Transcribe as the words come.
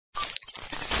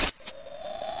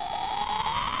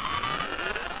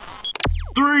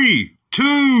3,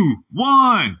 2,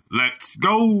 1, let's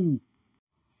go.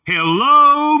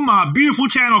 Hello, my beautiful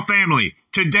channel family.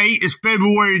 Today is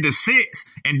February the 6th,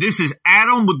 and this is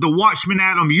Adam with the Watchman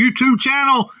Adam YouTube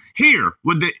channel, here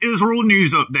with the Israel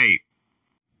News Update.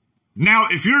 Now,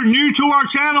 if you're new to our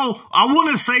channel, I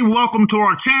want to say welcome to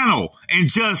our channel, and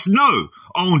just know,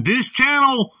 on this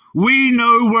channel, we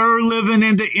know we're living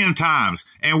in the end times,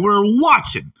 and we're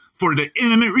watching for the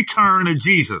imminent return of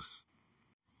Jesus.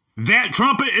 That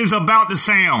trumpet is about to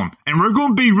sound, and we're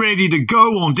going to be ready to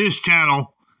go on this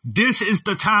channel. This is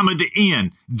the time of the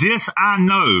end. This I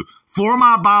know, for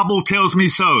my Bible tells me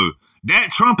so. That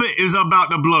trumpet is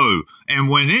about to blow, and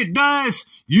when it does,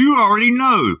 you already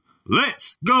know.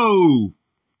 Let's go.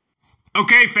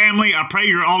 Okay, family, I pray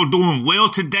you're all doing well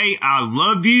today. I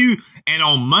love you. And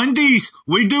on Mondays,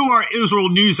 we do our Israel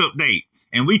News Update,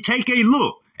 and we take a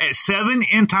look at 7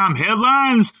 end-time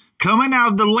headlines coming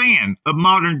out of the land of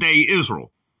modern-day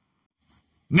Israel.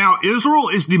 Now, Israel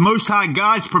is the Most High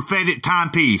God's prophetic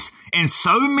timepiece, and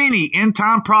so many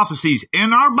end-time prophecies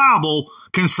in our Bible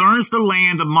concerns the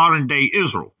land of modern-day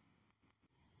Israel.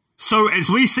 So as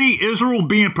we see Israel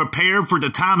being prepared for the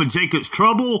time of Jacob's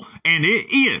trouble, and it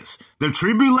is, the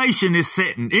tribulation is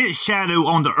setting its shadow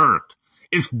on the earth.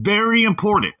 It's very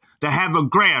important to have a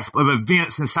grasp of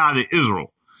events inside of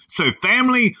Israel. So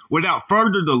family, without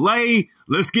further delay,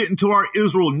 let's get into our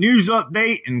Israel News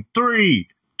Update in 3,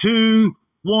 2,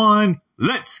 1,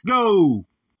 let's go.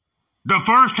 The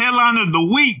first headline of the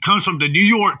week comes from the New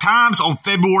York Times on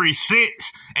February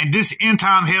 6th, and this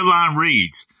end-time headline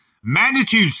reads,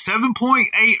 Magnitude 7.8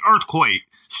 earthquake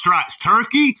strikes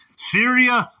Turkey,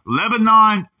 Syria,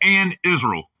 Lebanon, and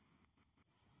Israel.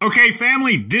 Okay,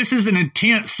 family, this is an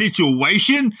intense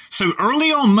situation. So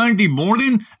early on Monday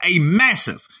morning, a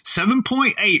massive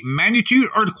 7.8 magnitude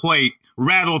earthquake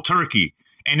rattled Turkey.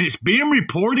 And it's being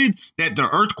reported that the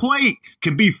earthquake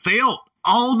could be felt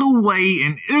all the way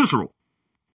in Israel.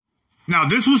 Now,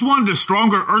 this was one of the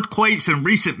stronger earthquakes in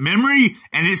recent memory,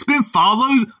 and it's been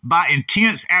followed by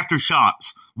intense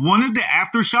aftershocks. One of the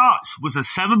aftershocks was a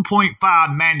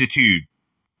 7.5 magnitude.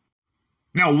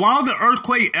 Now, while the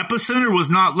earthquake epicenter was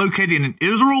not located in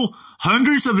Israel,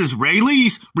 hundreds of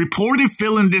Israelis reported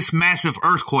feeling this massive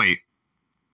earthquake.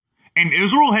 And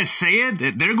Israel has said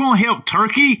that they're going to help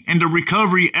Turkey in the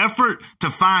recovery effort to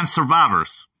find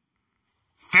survivors.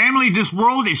 Family, this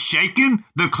world is shaking,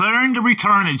 declaring the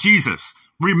return of Jesus.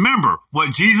 Remember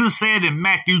what Jesus said in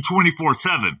Matthew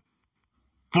 24:7.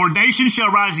 For nation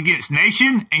shall rise against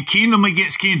nation, and kingdom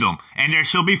against kingdom, and there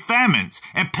shall be famines,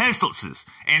 and pestilences,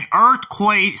 and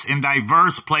earthquakes in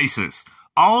diverse places.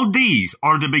 All these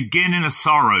are the beginning of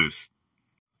sorrows.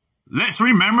 Let's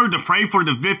remember to pray for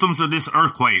the victims of this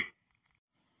earthquake.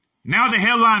 Now to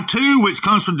headline 2, which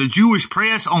comes from the Jewish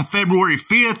press on February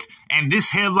 5th, and this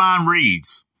headline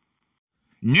reads,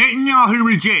 Netanyahu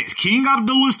rejects King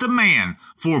Abdullah's demand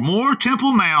for more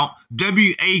Temple Mount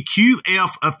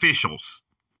WAQF officials.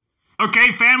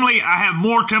 Okay, family, I have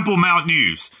more Temple Mount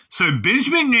news. So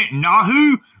Benjamin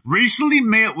Netanyahu recently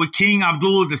met with King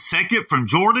Abdullah II from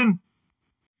Jordan.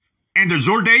 And the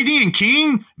Jordanian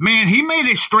king, man, he made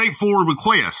a straightforward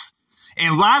request.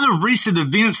 In light of recent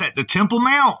events at the Temple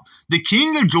Mount, the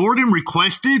King of Jordan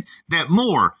requested that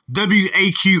more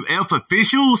WAQF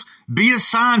officials be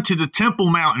assigned to the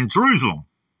Temple Mount in Jerusalem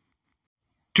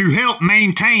to help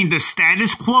maintain the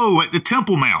status quo at the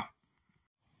Temple Mount.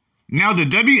 Now, the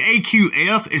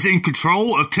WAQF is in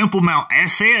control of Temple Mount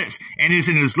assets and is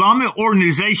an Islamic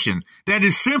organization that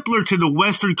is similar to the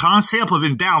Western concept of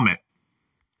endowment.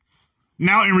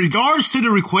 Now, in regards to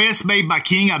the request made by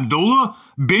King Abdullah,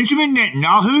 Benjamin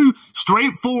Netanyahu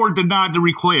straightforward denied the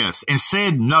request and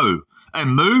said no, a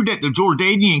move that the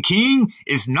Jordanian king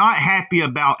is not happy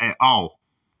about at all.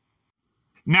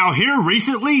 Now, here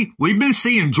recently, we've been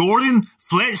seeing Jordan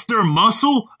flex their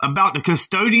muscle about the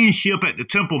custodianship at the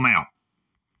Temple Mount.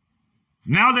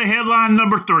 Now to headline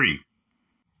number 3.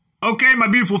 Okay, my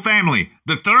beautiful family,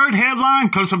 the third headline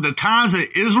comes from the Times of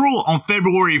Israel on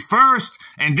February 1st,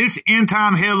 and this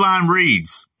end-time headline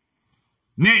reads,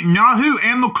 Netanyahu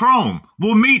and Macron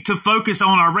will meet to focus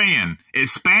on Iran,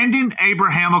 expanding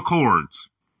Abraham Accords.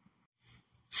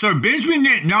 So Benjamin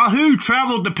Netanyahu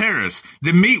traveled to Paris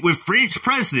to meet with French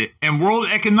President and World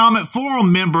Economic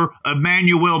Forum member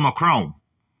Emmanuel Macron.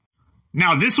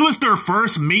 Now, this was their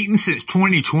first meeting since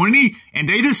 2020, and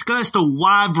they discussed a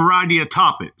wide variety of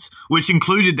topics, which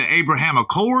included the Abraham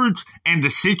Accords and the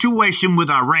situation with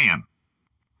Iran.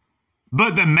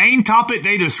 But the main topic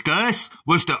they discussed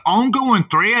was the ongoing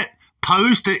threat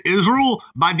posed to Israel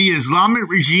by the Islamic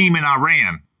regime in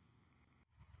Iran.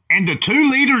 And the two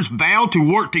leaders vowed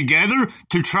to work together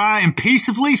to try and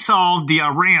peacefully solve the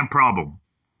Iran problem.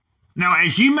 Now,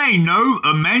 as you may know,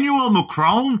 Emmanuel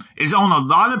Macron is on a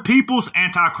lot of people's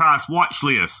Antichrist watch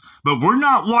list, but we're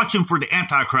not watching for the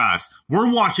Antichrist.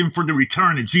 We're watching for the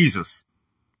return of Jesus.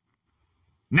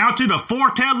 Now to the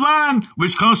fourth headline,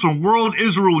 which comes from World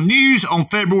Israel News on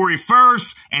February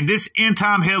 1st, and this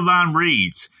end-time headline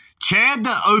reads, Chad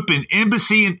to open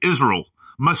embassy in Israel.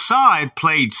 Mossad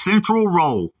played central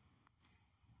role.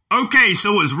 Okay,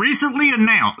 so it was recently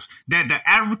announced that the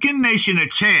African nation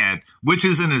of Chad, which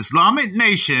is an Islamic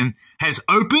nation, has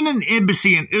opened an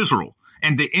embassy in Israel.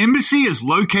 And the embassy is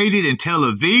located in Tel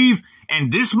Aviv,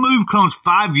 and this move comes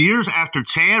 5 years after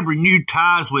Chad renewed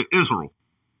ties with Israel.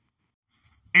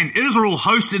 And Israel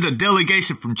hosted a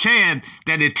delegation from Chad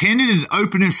that attended an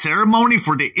opening ceremony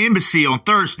for the embassy on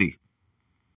Thursday.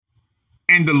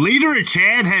 And the leader of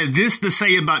Chad had this to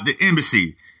say about the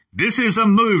embassy. This is a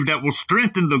move that will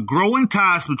strengthen the growing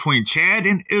ties between Chad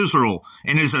and Israel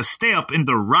and is a step in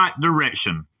the right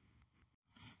direction.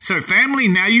 So family,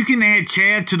 now you can add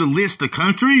Chad to the list of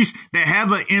countries that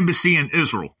have an embassy in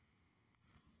Israel.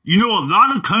 You know, a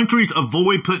lot of countries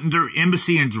avoid putting their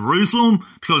embassy in Jerusalem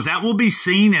because that will be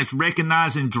seen as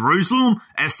recognizing Jerusalem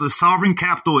as the sovereign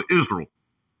capital of Israel.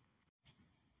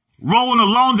 Rolling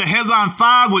along to headline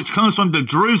 5, which comes from the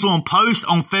Jerusalem Post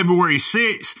on February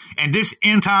 6th, and this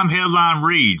end-time headline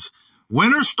reads,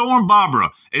 Winter Storm Barbara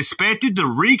expected to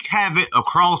wreak havoc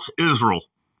across Israel.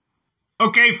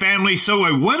 Okay, family, so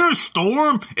a winter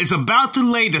storm is about to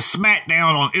lay the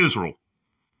smackdown on Israel.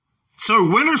 So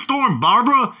Winter Storm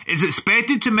Barbara is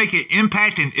expected to make an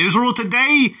impact in Israel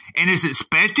today and is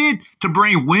expected to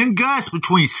bring wind gusts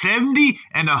between 70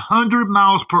 and 100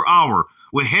 miles per hour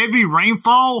with heavy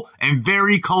rainfall and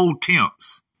very cold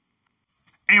temps.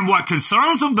 And what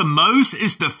concerns them the most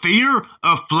is the fear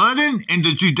of flooding in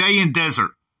the Judean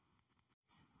desert.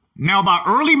 Now, by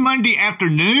early Monday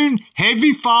afternoon,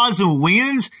 heavy fogs and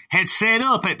winds had set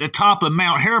up at the top of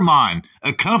Mount Hermon,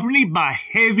 accompanied by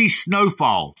heavy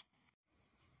snowfall.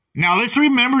 Now, let's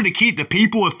remember to keep the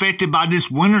people affected by this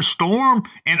winter storm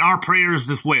in our prayers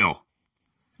as well.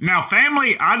 Now,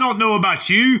 family, I don't know about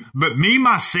you, but me,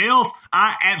 myself,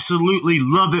 I absolutely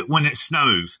love it when it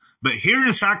snows. But here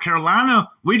in South Carolina,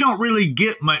 we don't really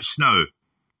get much snow.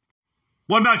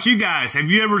 What about you guys? Have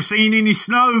you ever seen any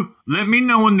snow? Let me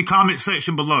know in the comment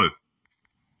section below.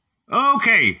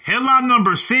 Okay, headline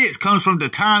number 6 comes from the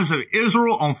Times of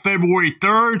Israel on February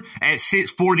 3rd at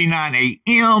 6:49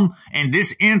 a.m. And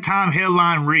this end-time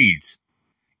headline reads,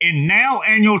 In now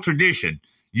annual tradition,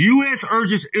 U.S.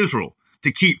 urges Israel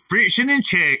to keep friction in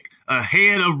check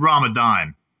ahead of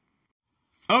Ramadan.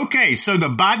 Okay, so the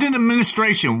Biden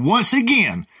administration once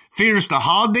again fears the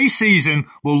holiday season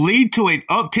will lead to an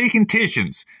uptick in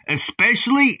tensions,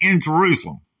 especially in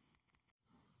Jerusalem.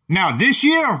 Now, this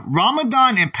year,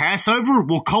 Ramadan and Passover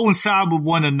will coincide with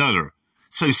one another.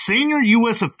 So senior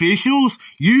U.S. officials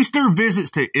used their visits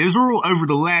to Israel over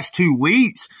the last 2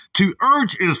 weeks to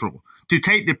urge Israel to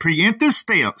take the preemptive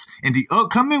steps in the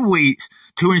upcoming weeks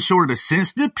to ensure the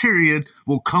sensitive period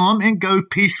will come and go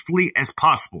peacefully as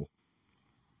possible.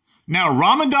 Now,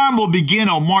 Ramadan will begin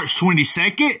on March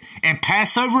 22nd and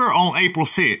Passover on April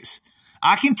 6th.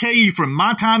 I can tell you from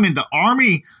my time in the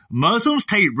Army, Muslims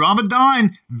take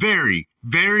Ramadan very,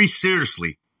 very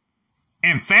seriously.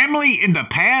 And family, in the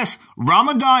past,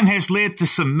 Ramadan has led to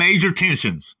some major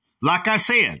tensions. Like I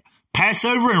said,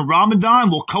 Passover and Ramadan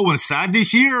will coincide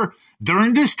this year.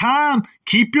 During this time,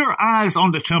 keep your eyes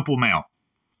on the Temple Mount.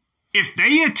 If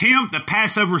they attempt the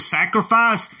Passover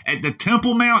sacrifice at the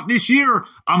Temple Mount this year,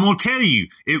 I'm going to tell you,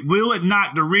 it will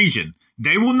ignite the region.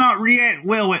 They will not react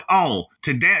well at all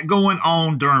to that going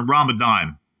on during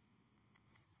Ramadan.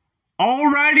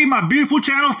 Alrighty, my beautiful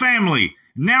channel family.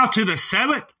 Now to the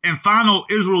 7th and final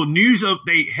Israel news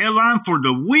update headline for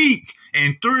the week.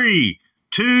 In 3,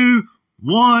 2,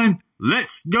 1,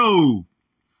 let's go.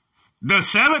 The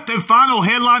 7th and final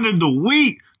headline of the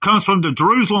week comes from the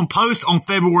Jerusalem Post on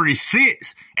February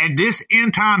 6th, and this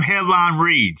end-time headline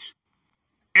reads,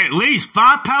 At least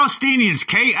 5 Palestinians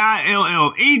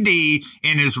killed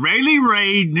in Israeli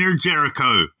raid near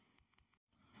Jericho.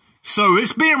 So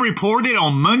it's being reported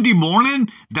on Monday morning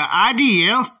the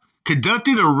IDF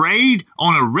conducted a raid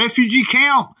on a refugee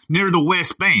camp near the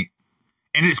West Bank.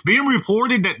 And it's being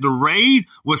reported that the raid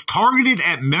was targeted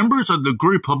at members of the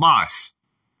group Hamas.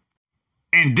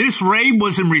 And this raid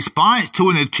was in response to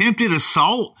an attempted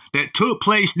assault that took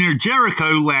place near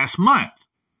Jericho last month.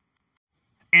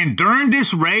 And during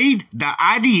this raid, the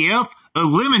IDF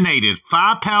eliminated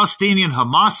 5 Palestinian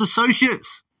Hamas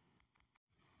associates.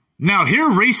 Now here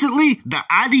recently, the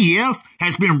IDF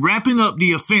has been ramping up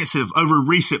the offensive over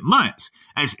recent months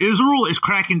as Israel is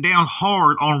cracking down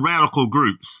hard on radical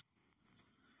groups.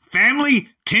 Family,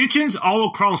 tensions all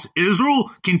across Israel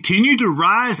continue to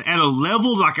rise at a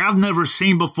level like I've never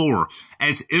seen before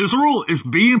as Israel is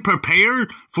being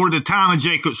prepared for the time of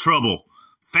Jacob's trouble.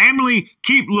 Family,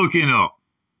 keep looking up.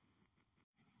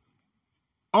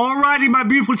 Alrighty, my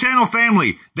beautiful channel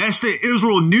family, that's the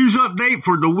Israel news update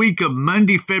for the week of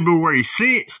Monday, February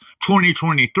 6th,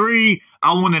 2023.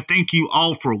 I want to thank you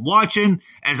all for watching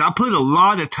as I put a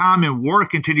lot of time and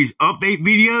work into these update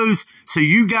videos. So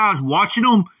you guys watching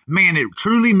them, man, it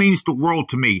truly means the world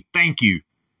to me. Thank you.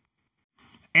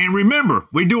 And remember,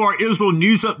 we do our Israel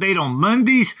news update on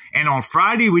Mondays, and on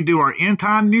Friday we do our end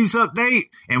time news update.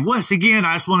 And once again,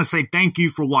 I just want to say thank you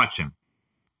for watching.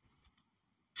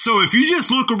 So if you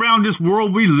just look around this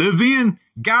world we live in,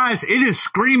 guys, it is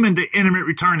screaming the imminent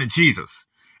return of Jesus.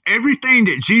 Everything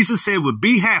that Jesus said would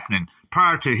be happening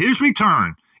prior to his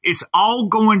return, it's all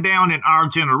going down in our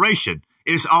generation.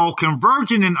 It's all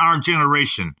converging in our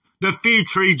generation, the fig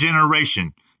tree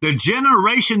generation, the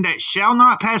generation that shall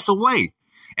not pass away.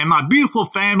 And my beautiful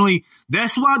family,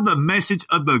 that's why the message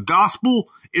of the gospel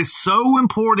is so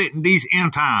important in these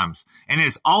end times. And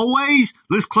as always,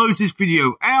 let's close this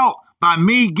video out by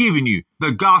me giving you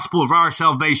the gospel of our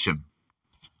salvation.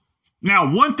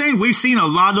 Now, one thing we've seen a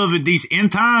lot of in these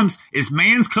end times is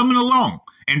man's coming along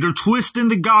and they're twisting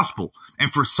the gospel.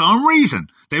 And for some reason,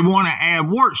 they want to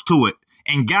add works to it.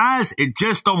 And guys, it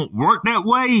just don't work that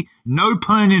way. No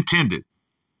pun intended.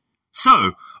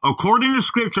 So, according to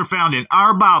scripture found in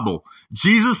our Bible,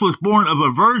 Jesus was born of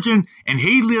a virgin and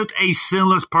he lived a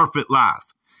sinless, perfect life.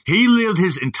 He lived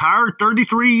his entire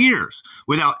 33 years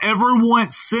without ever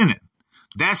once sinning.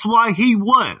 That's why he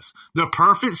was the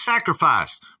perfect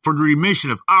sacrifice for the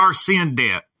remission of our sin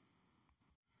debt.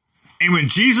 And when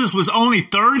Jesus was only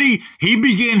 30, he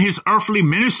began his earthly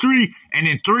ministry, and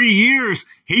in 3 years,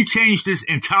 he changed this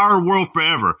entire world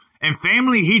forever. And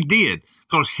family, he did,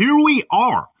 because here we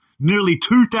are, nearly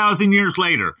 2,000 years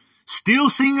later, still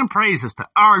singing praises to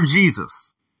our Jesus.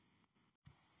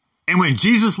 And when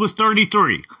Jesus was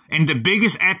 33, and the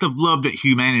biggest act of love that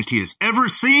humanity has ever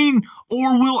seen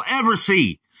or will ever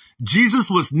see, Jesus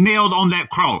was nailed on that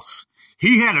cross.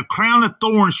 He had a crown of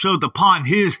thorns shoved upon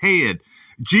his head.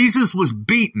 Jesus was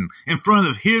beaten in front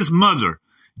of his mother.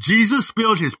 Jesus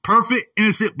spilled his perfect,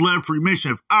 innocent blood for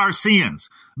remission of our sins,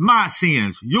 my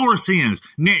sins, your sins,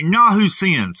 Netanyahu's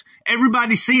sins,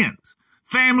 everybody's sins.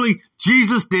 Family,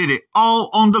 Jesus did it all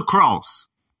on the cross.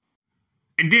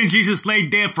 And then Jesus lay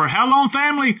dead for how long,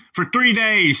 family? For 3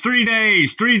 days, 3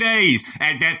 days, 3 days.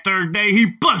 At that third day, he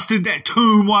busted that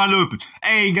tomb wide open.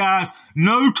 Hey, guys,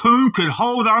 no tomb could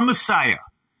hold our Messiah.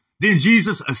 Then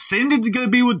Jesus ascended to go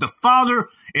be with the Father.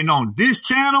 And on this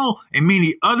channel and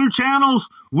many other channels,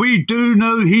 we do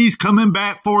know he's coming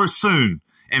back for us soon.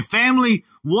 And family,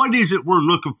 what is it we're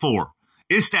looking for?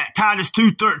 It's that Titus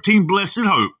 2:13 blessed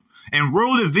hope. And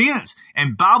world events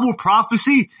and Bible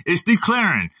prophecy is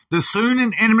declaring the soon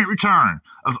and imminent return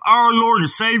of our Lord and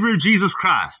Savior, Jesus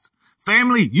Christ.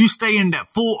 Family, you stay in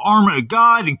that full armor of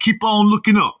God and keep on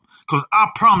looking up, because I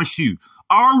promise you,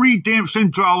 our redemption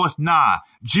draweth nigh.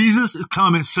 Jesus is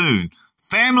coming soon.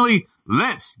 Family,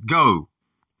 let's go.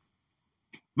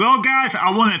 Well, guys,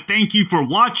 I want to thank you for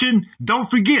watching. Don't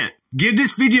forget, give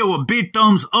this video a big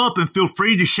thumbs up and feel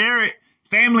free to share it.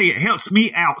 Family, it helps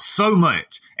me out so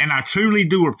much, and I truly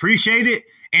do appreciate it.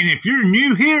 And if you're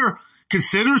new here,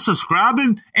 consider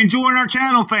subscribing and join our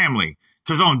channel, family.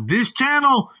 Because on this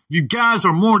channel, you guys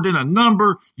are more than a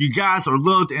number. You guys are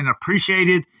loved and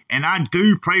appreciated, and I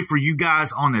do pray for you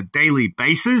guys on a daily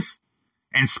basis.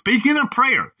 And speaking of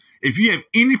prayer, if you have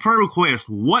any prayer requests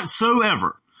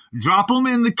whatsoever, drop them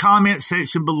in the comment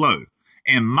section below.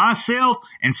 And myself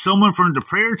and someone from the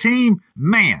prayer team,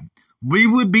 man, we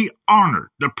would be honored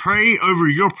to pray over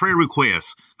your prayer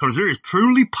requests, because there is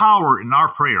truly power in our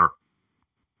prayer.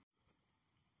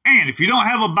 And if you don't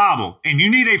have a Bible and you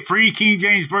need a free King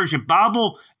James Version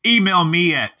Bible, email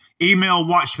me at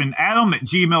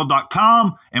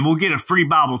emailwatchmanadam@gmail.com and we'll get a free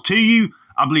Bible to you.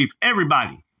 I believe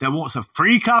everybody that wants a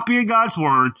free copy of God's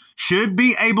Word should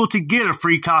be able to get a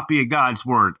free copy of God's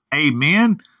Word.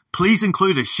 Amen. Please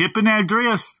include a shipping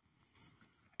address.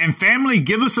 And family,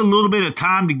 give us a little bit of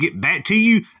time to get back to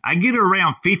you. I get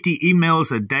around 50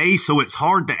 emails a day, so it's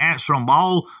hard to answer them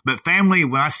all. But family,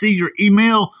 when I see your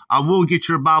email, I will get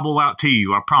your Bible out to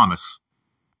you, I promise.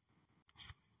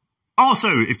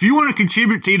 Also, if you want to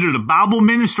contribute to either the Bible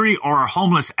ministry or our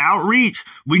homeless outreach,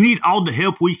 we need all the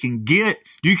help we can get.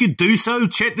 You can do so.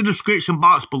 Check the description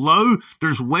box below.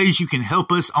 There's ways you can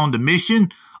help us on the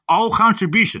mission. All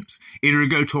contributions either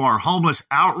go to our homeless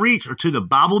outreach or to the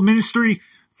Bible ministry.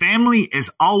 Family, as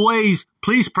always,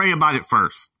 please pray about it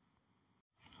first.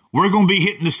 We're going to be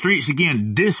hitting the streets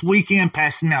again this weekend,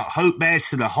 passing out hope bags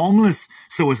to the homeless.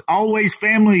 So as always,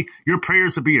 family, your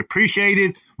prayers will be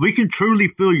appreciated. We can truly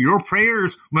feel your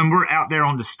prayers when we're out there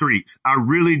on the streets. I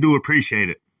really do appreciate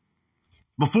it.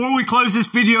 Before we close this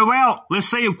video out, let's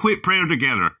say a quick prayer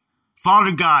together.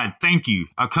 Father God, thank you.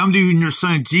 I come to you in your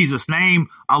son Jesus' name.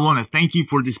 I want to thank you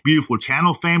for this beautiful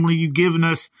channel family you've given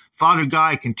us. Father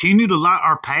God, continue to light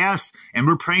our paths, and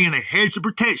we're praying a hedge of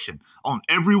protection on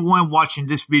everyone watching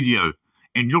this video.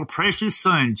 In your precious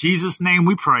son, Jesus' name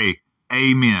we pray.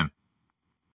 Amen.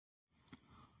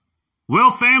 Well,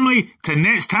 family, till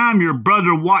next time, your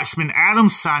brother Watchman Adam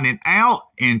signing out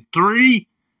in 3,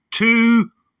 2,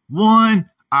 1.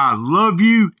 I love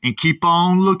you, and keep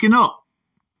on looking up.